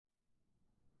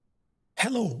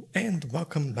Hello and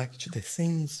welcome back to The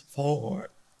Sims 4.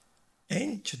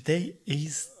 And today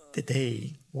is the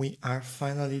day we are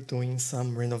finally doing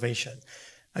some renovation.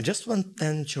 I just want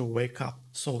them to wake up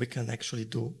so we can actually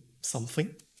do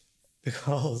something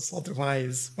because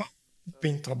otherwise, well, be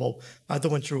in trouble. I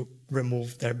don't want to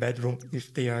remove their bedroom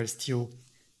if they are still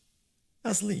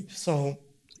asleep. So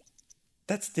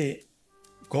that's the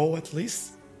goal at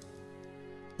least.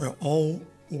 We're all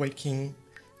waking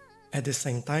at the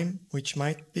same time, which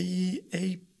might be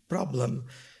a problem.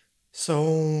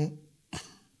 So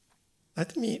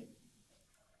let me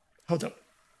hold up.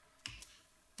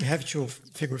 We have to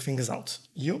figure things out.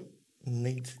 You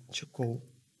need to go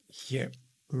here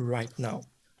right now,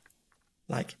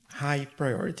 like high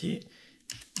priority.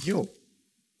 You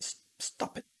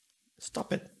stop it,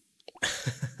 stop it.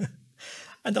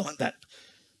 I don't want that.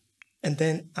 And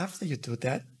then after you do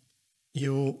that,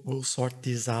 you will sort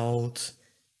this out.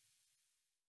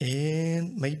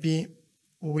 And maybe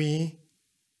well,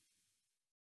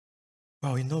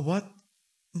 you know what?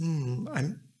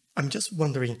 I'm just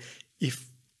wondering if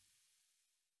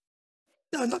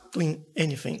no, not doing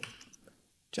anything.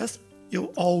 Just you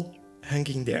all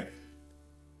hanging there.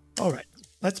 All right,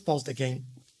 let's pause the game.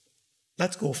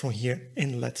 Let's go from here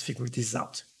and let's figure this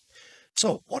out.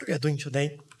 So what we are doing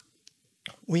today,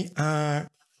 we are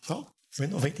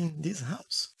renovating this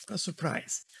house. A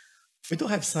surprise. We do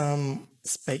have some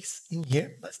space in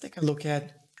here. Let's take a look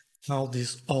at how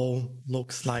this all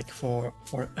looks like for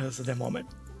us at the moment.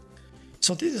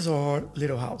 So this is our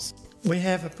little house. We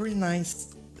have a pretty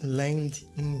nice land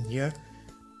in here.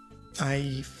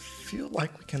 I feel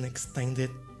like we can extend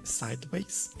it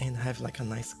sideways and have like a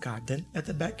nice garden at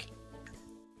the back.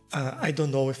 I don't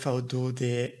know if I'll do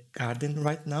the garden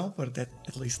right now, but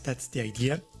at least that's the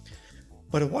idea.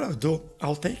 But what I'll do,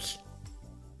 I'll take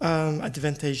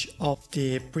advantage of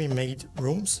the pre-made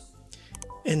rooms,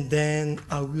 and then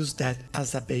I'll use that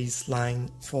as a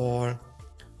baseline for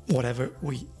whatever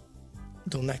we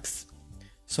do next.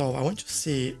 So I want to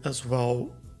see as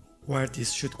well where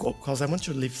this should go, because I want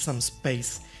to leave some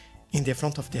space in the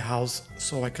front of the house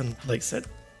so I can place it.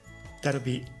 That'll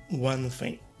be one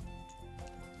thing.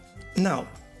 Now,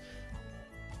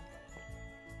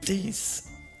 this,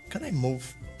 can I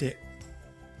move the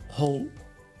whole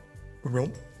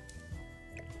room?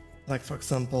 Like for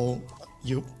example,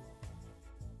 you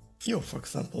for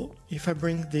example, if I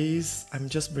bring this, I'm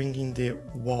just bringing the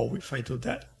wall if I do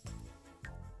that.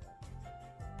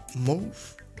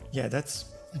 Move, yeah, there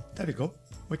we go,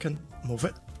 we can move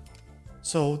it.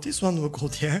 So this one will go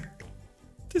there,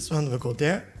 this one will go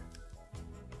there,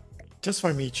 just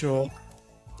for me to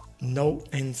know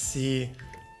and see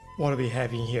what we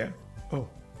have in here. Oh,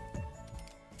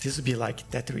 this would be like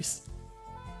Tetris.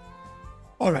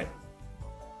 All right.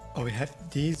 Oh, we have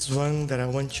this one that I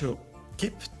want to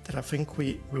keep, that I think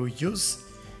we will use.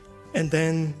 And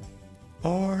then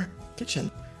our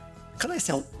kitchen. Can I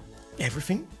sell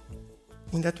everything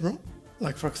in that room?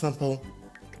 Like for example,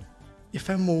 if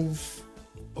I move,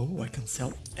 oh, I can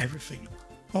sell everything.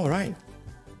 All right.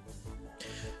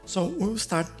 So we'll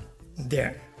start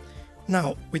there.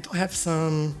 Now we do have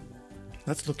some,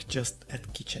 let's look just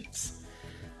at kitchens.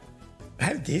 I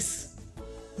have this,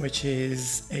 which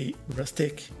is a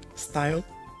rustic style.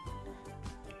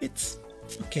 It's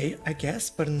okay, I guess,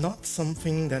 but not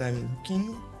something that I'm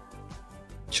looking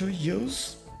to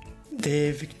use.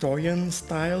 The Victorian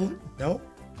style, no.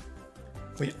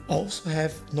 We also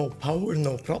have no power,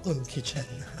 no problem kitchen.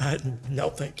 No,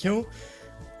 thank you.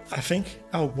 I think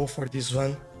I'll go for this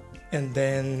one, and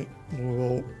then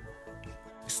we'll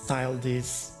style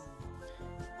this.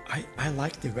 I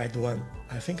like the red one.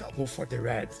 I think I'll go for the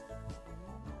red.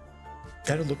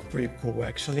 That'll look pretty cool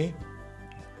actually.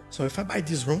 So if I buy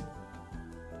this room,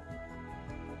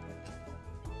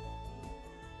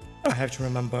 I have to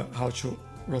remember how to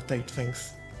rotate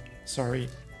things. Sorry.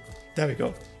 There we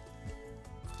go.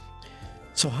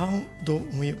 So how do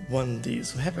we want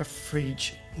this? We have a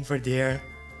fridge over there.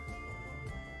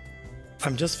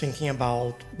 I'm just thinking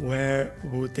about where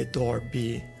would the door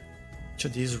be to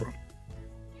this room.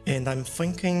 And I'm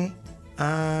thinking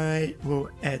I will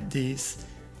add this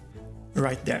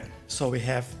right there, so we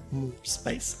have more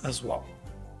space as well.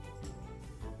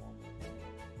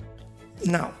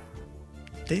 Now,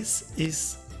 this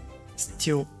is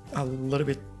still a little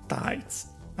bit tight,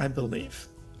 I believe.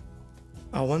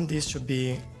 I want this to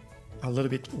be a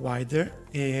little bit wider,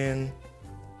 and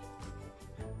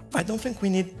I don't think we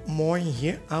need more in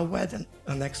here. I'll add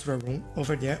an extra room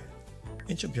over there,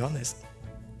 and to be honest,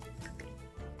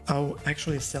 I'll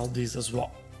actually sell this as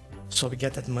well, so we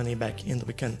get that money back and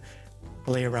we can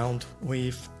play around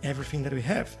with everything that we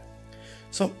have.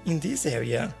 So in this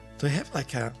area, do we have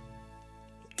like a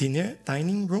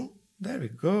dining room? There we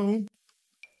go.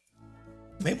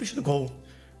 Maybe we should go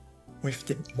with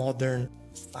the modern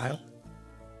style.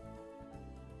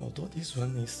 Although this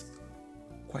one is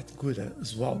quite good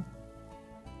as well.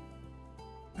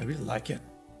 I really like it.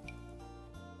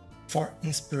 For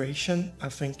inspiration, I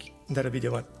think that'll be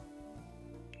the one.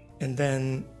 And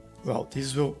then, well,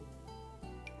 this will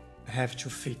have to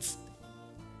fit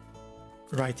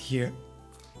right here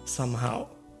somehow.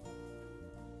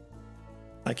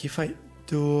 Like if I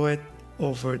do it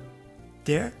over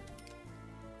there,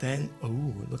 then,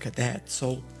 oh, look at that,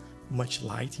 so much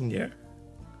light in there.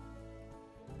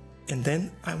 And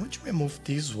then I want to remove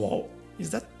this wall. Is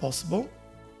that possible?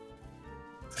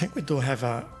 I think we do have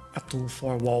a tool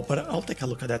for a wall, but I'll take a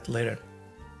look at that later.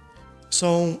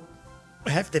 So I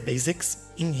have the basics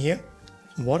in here.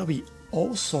 What do we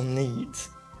also need?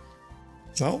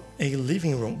 Well, a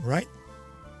living room, right?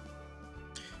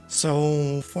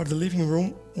 So for the living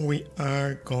room, we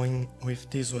are going with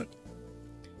this one.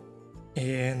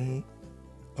 And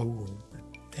oh,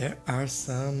 there are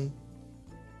some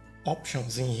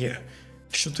options in here.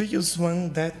 Should we use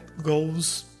one that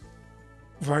goes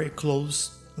very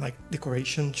close, like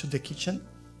decoration to the kitchen,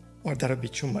 or that'll be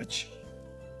too much?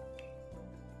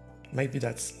 Maybe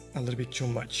that's a little bit too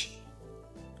much.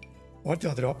 What are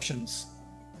the other options?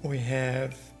 We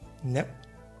have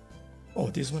oh,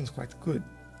 this one's quite good.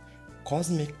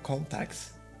 Cosmic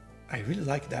contacts. I really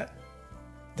like that.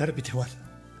 That'll be the one.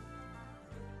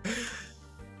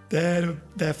 That'll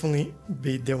definitely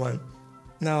be the one.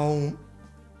 Now,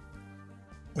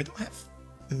 we don't have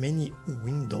many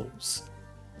windows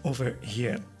over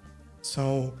here,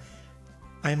 so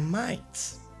I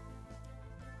might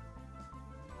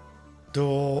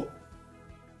do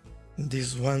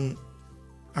this one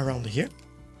around here.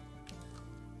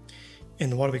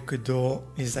 And what we could do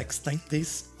is extend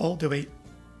this all the way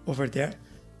over there.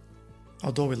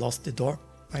 Although we lost the door,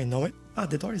 I know it. Ah,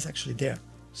 the door is actually there,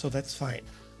 so that's fine.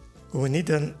 We need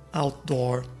an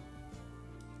outdoor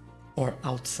or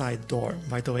outside door,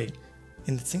 by the way.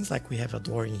 And it seems like we have a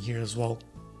door in here as well.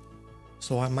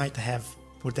 So I might have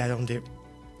put that on the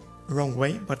wrong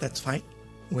way, but that's fine.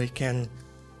 We can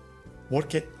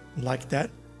work it like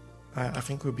that. I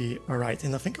think we'll be alright.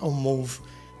 And I think I'll move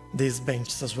these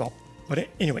benches as well. But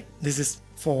anyway, this is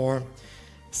for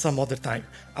some other time.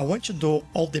 I want to do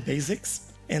all the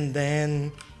basics, and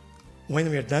then when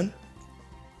we're done,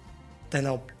 then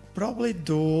I'll probably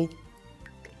do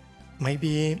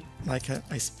maybe like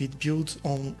a speed build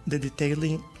on the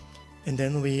detailing, and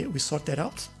then we sort that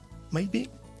out. Maybe.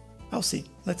 I'll see.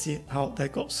 Let's see how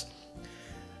that goes.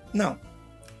 Now,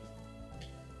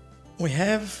 we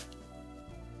have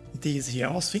these here.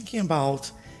 I was thinking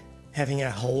about having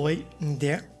a hallway in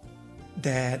there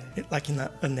that like in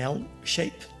an L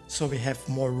shape, so we have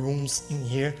more rooms in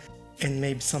here and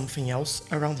maybe something else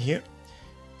around here,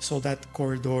 so that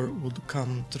corridor would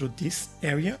come through this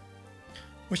area,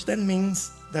 which then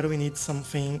means that we need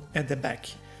something at the back.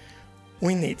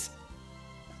 We need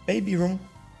baby room,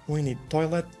 we need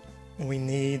toilet, we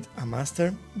need a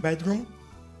master bedroom,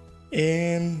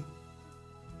 and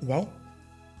well,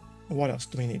 what else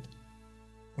do we need?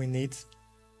 We need,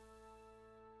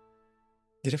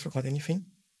 did I forget anything?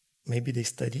 Maybe the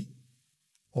study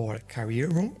or career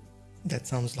room. That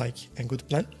sounds like a good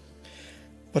plan.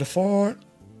 But for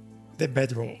the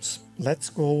bedrooms, let's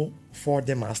go for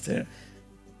the master.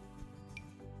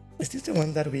 Is this the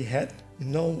one that we had?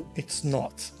 No, it's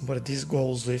not, but this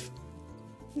goes with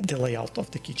the layout of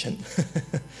the kitchen.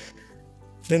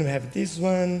 Then we have this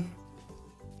one.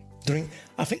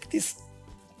 I think this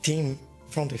theme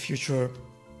from the future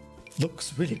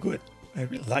looks really good. I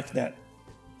really like that.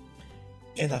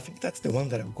 And I think that's the one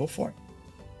that I'll go for.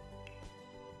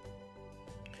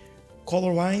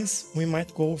 Color-wise, we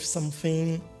might go with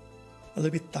something a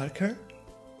little bit darker,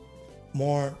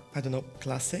 more, I don't know,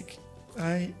 classic,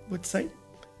 I would say.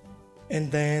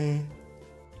 And then,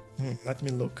 let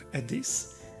me look at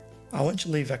this. I want to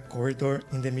leave a corridor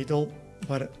in the middle,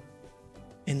 but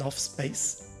enough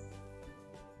space,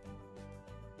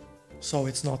 so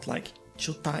it's not like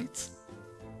too tight.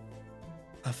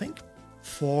 I think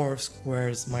 4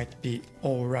 squares might be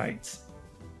alright.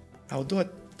 I'll do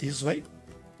it this way.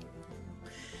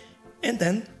 And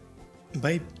then,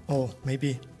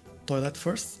 maybe toilet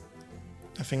first.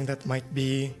 I think that might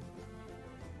be,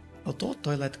 although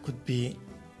toilet could be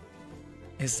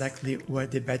exactly where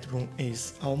the bedroom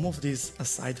is. I'll move this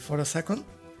aside for a second.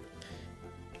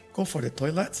 Go for the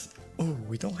toilet. Oh,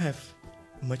 we don't have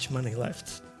much money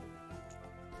left.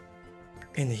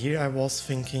 And here I was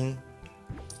thinking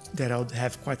that I would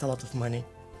have quite a lot of money.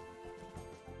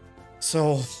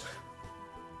 So,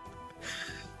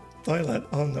 toilet,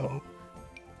 oh no.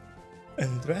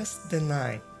 Undress the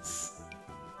nights.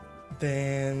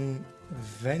 Then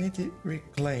vanity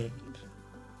reclaimed.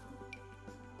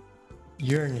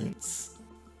 Yearnings.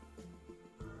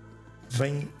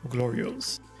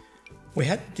 Vainglorious. We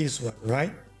had this one,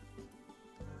 right?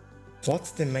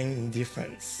 What's the main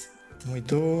difference? We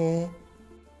do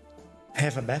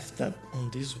have a bathtub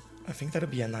on this one. I think that'll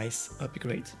be a nice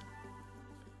upgrade.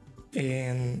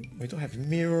 And we don't have a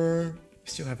mirror. We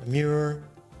still have a mirror.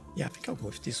 Yeah, I think I'll go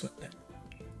with this one then.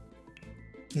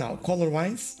 Now,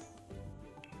 color-wise,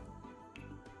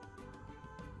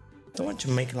 don't want to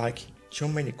make like too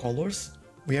many colors.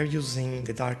 We are using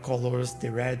the dark colors,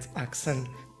 the red accent.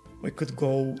 We could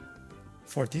go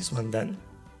for this one then,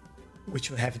 which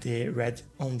will have the red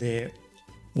on the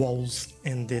walls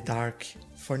and the dark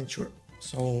furniture.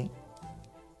 So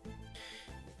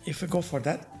if we go for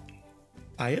that,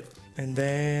 buy it, and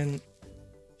then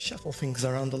shuffle things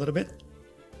around a little bit.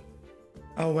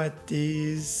 I'll add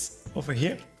this over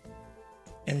here,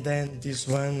 and then this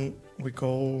one we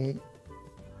go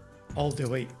all the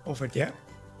way over there.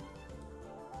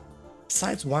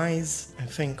 Size wise, I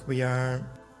think we are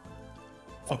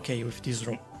okay with this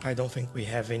room. I don't think we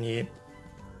have any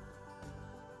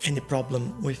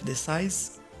problem with the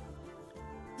size.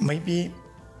 Maybe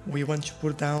we want to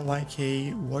put down like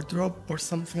a wardrobe or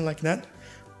something like that,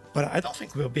 but I don't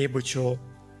think we'll be able to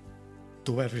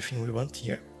do everything we want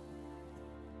here.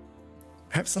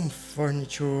 Have some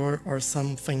furniture or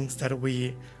some things that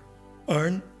we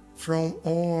earn from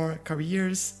our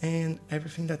careers and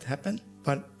everything that happened.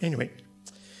 But anyway,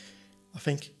 I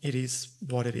think it is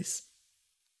what it is.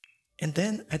 And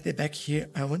then at the back here,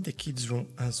 I want the kids' room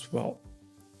as well.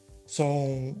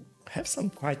 So have some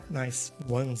quite nice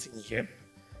ones in here.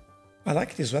 I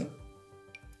like this one.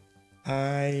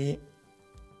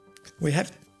 We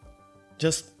have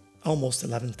just almost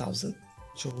 11,000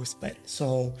 to spend.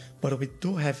 So, but we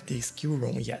do have the skill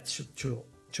room yet to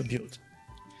build.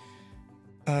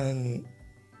 And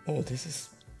oh, this is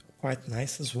quite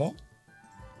nice as well.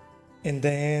 And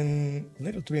then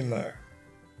little dreamer.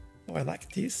 Oh, I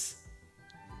like this.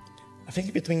 I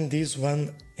think between this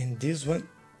one and this one,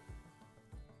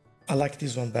 I like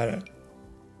this one better.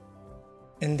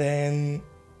 And then,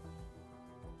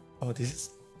 oh, this is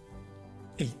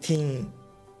 18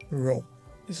 room.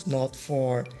 It's not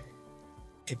for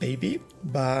a baby,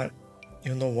 but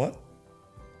you know what?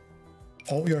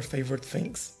 All your favorite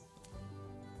things.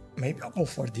 Maybe I'll go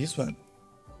for this one.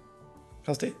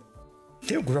 Because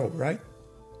they'll grow, right?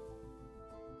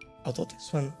 Although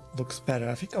this one looks better,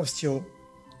 I think I'll still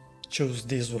choose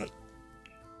this one.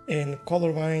 And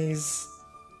color-wise,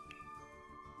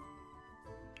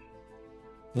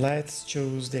 let's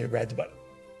choose the red one.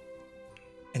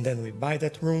 And then we buy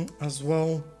that room as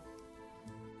well.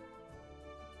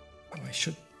 Oh, I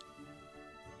should.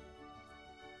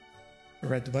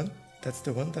 Red one, that's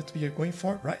the one that we are going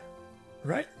for, right?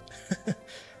 Right?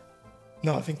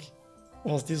 No, I think it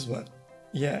was this one.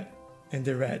 Yeah, and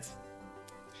the red.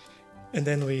 And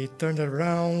then we turn it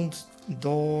around.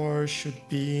 Door should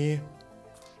be...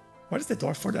 What is the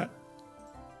door for that?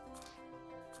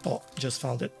 Oh, just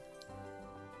found it.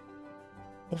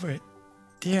 Over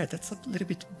there, that's a little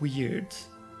bit weird.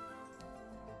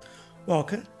 Well,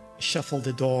 okay. Shuffle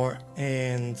the door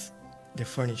and the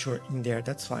furniture in there,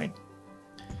 that's fine.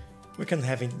 We can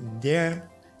have it in there.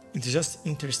 It's just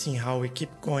interesting how we keep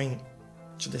going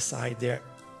to the side there.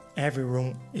 Every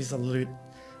room is a little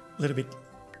bit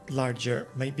larger.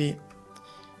 Maybe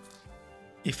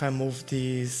if I move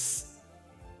this...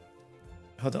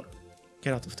 Hold on.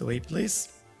 Get out of the way, please.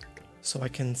 So I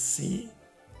can see.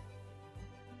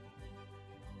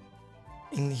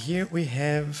 In here we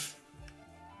have...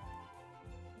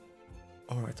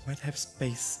 Alright, might have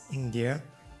space in there.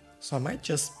 So I might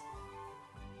just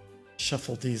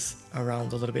shuffle these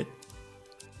around a little bit.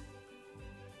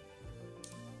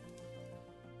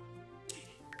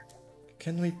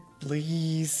 Can we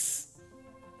please...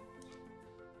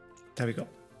 There we go.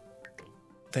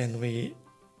 Then we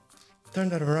turn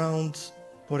that around,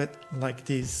 put it like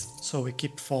this, so we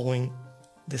keep following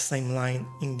the same line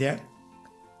in there.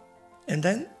 And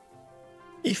then,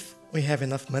 if we have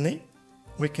enough money,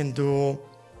 we can do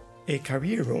a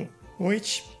career room,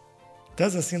 which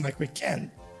doesn't seem like we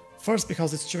can. First,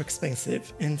 because it's too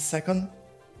expensive, and second,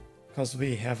 because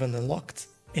we haven't unlocked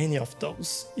any of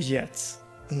those yet,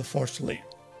 unfortunately.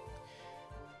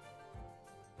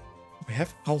 We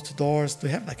have outdoors. Do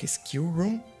we have like a skill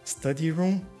room? Study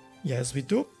room? Yes, we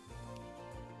do.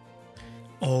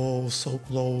 Oh, so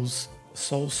close.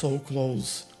 So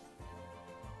close.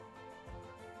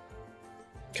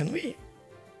 can we?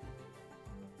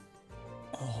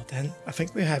 Oh, then I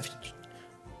think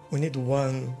we need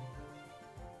one.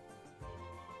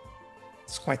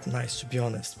 It's quite nice, to be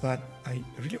honest, but I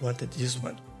really wanted this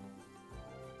one.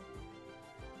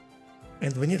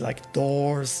 And we need like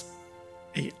doors,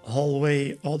 a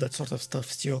hallway, all that sort of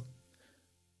stuff still.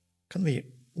 Can we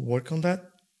work on that?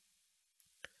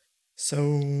 So,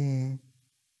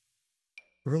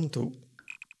 room 2.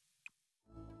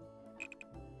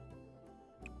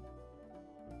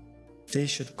 They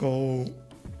should go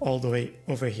all the way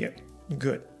over here.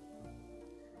 Good.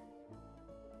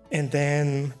 And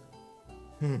then,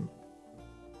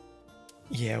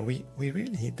 yeah, we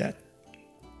really need that.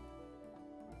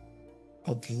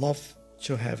 I'd love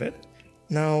to have it.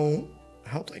 Now,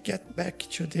 how do I get back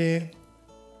to the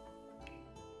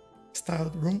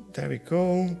styled room? There we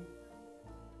go.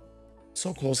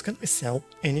 So close. Can we sell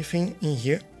anything in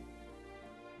here?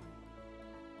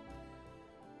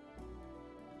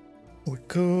 We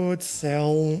could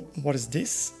sell, what is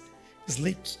this?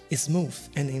 Sleek, smooth,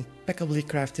 and impeccably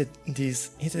crafted.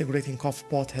 This integrating coffee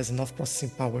pot has enough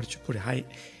processing power to put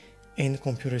high-end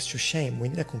computers to shame. We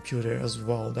need a computer as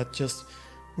well. That just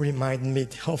reminded me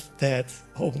of that.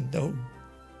 Oh no.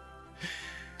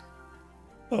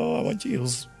 Oh, I want to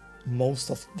use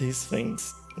most of these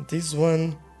things. This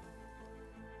one,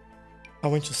 I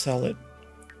want to sell it.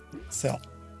 Sell.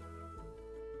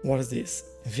 What is this?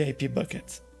 VIP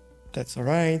bucket. That's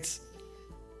alright.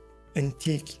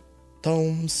 Antique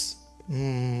tomes,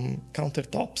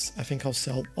 countertops. I think I'll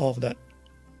sell all of that.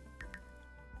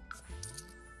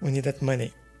 We need that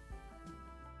money.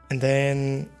 And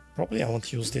then probably I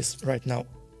won't use this right now.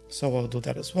 So I'll do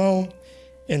that as well.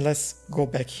 And let's go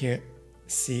back here,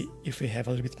 see if we have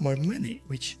a little bit more money,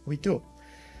 which we do.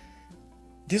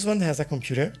 This one has a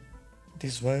computer.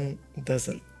 This one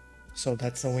doesn't. So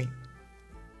that's a win.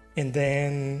 And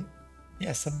then,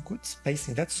 yeah, some good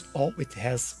spacing. That's all it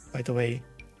has, by the way.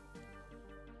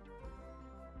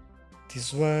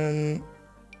 This one...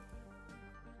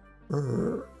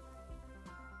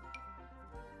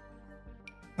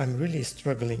 I'm really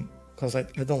struggling because I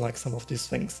don't like some of these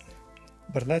things.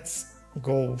 But let's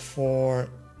go for...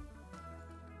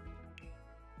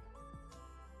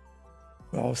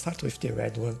 Well, I'll start with the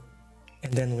red one.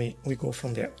 And then we go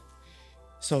from there.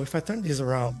 So if I turn this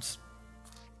around,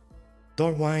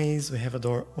 door-wise, we have a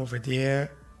door over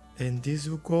there. And this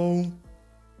will go...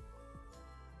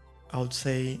 I would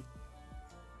say...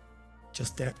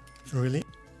 just there, really.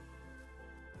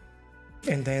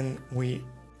 And then we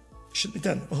should be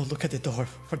done. Oh, look at the door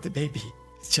for the baby.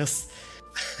 It's just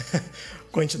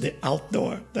going to the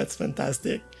outdoor. That's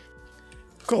fantastic.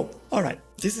 Cool. All right.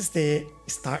 This is the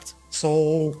start.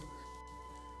 So,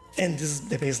 and this is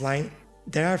the baseline.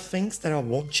 There are things that I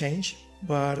won't change,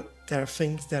 but there are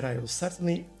things that I will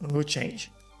certainly will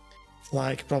change.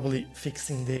 Like probably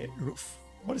fixing the roof.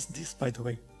 What is this, by the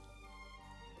way?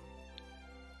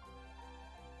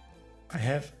 I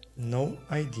have no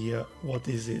idea what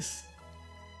this is.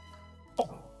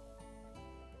 Oh.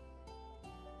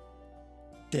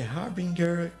 The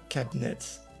Harbinger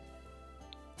cabinet.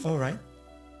 Alright.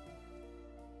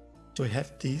 So we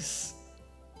have this.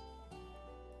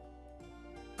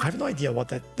 I have no idea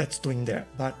what that's doing there,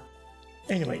 but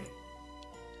anyway.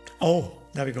 Oh,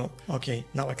 there we go. Okay,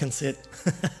 now I can see it.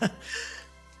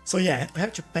 So yeah, we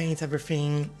have to paint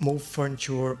everything, move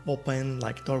furniture, open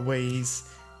like doorways,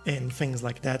 and things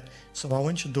like that. So I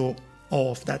want to do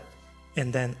all of that,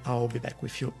 and then I'll be back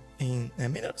with you in a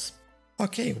minute.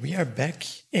 Okay, we are back,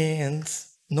 and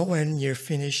nowhere near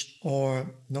finished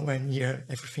or nowhere near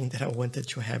everything that I wanted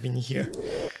to have in here.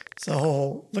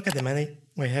 So look at the money.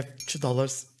 We have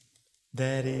 $2.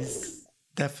 That is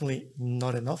definitely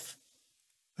not enough.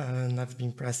 And I've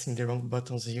been pressing the wrong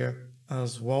buttons here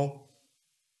as well.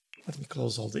 Let me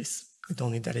close all this. We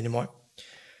don't need that anymore.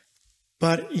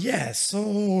 But yeah,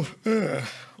 so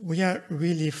we are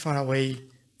really far away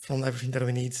from everything that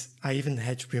we need. I even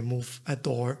had to remove a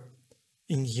door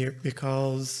in here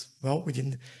because, well, we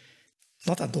didn't,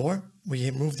 not a door, we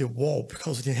removed the wall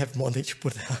because we didn't have money to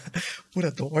put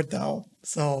a door down.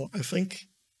 So I think it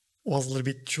was a little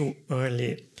bit too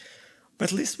early.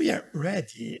 But at least we are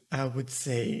ready, I would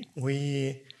say.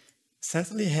 We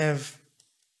certainly have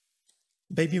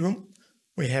baby room.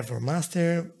 We have our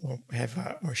master, we have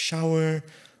our shower,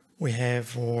 we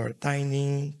have our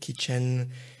dining,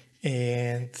 kitchen,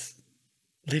 and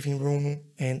living room,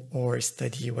 and our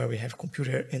study where we have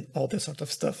computer and all that sort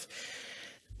of stuff.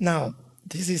 Now,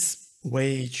 this is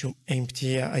way too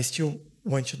empty. I still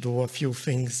want to do a few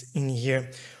things in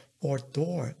here. Our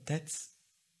door, that's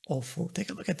awful.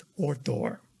 Take a look at our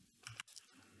door.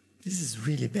 this is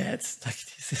really bad. Like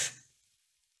this is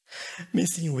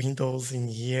missing windows in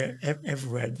here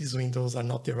everywhere. These windows are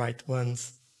not the right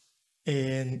ones.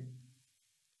 And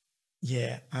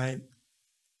yeah, I'm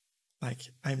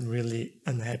really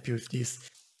unhappy with this.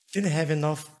 Didn't have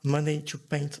enough money to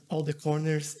paint all the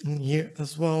corners in here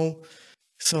as well.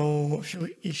 So a few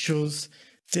issues.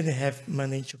 Didn't have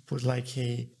money to put like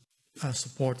a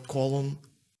support column,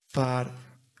 but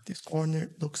this corner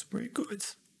looks pretty good.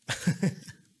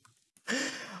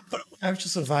 But I have to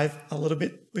survive a little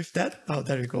bit with that. Oh,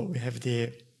 there we go. We have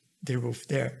the roof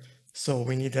there. So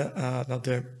we need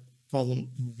another column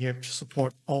here to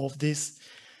support all of this.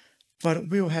 But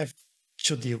we'll have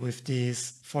to deal with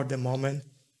this for the moment.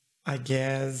 I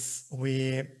guess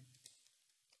we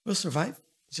will survive.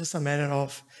 It's just a matter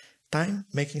of time,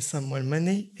 making some more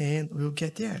money, and we'll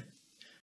get there.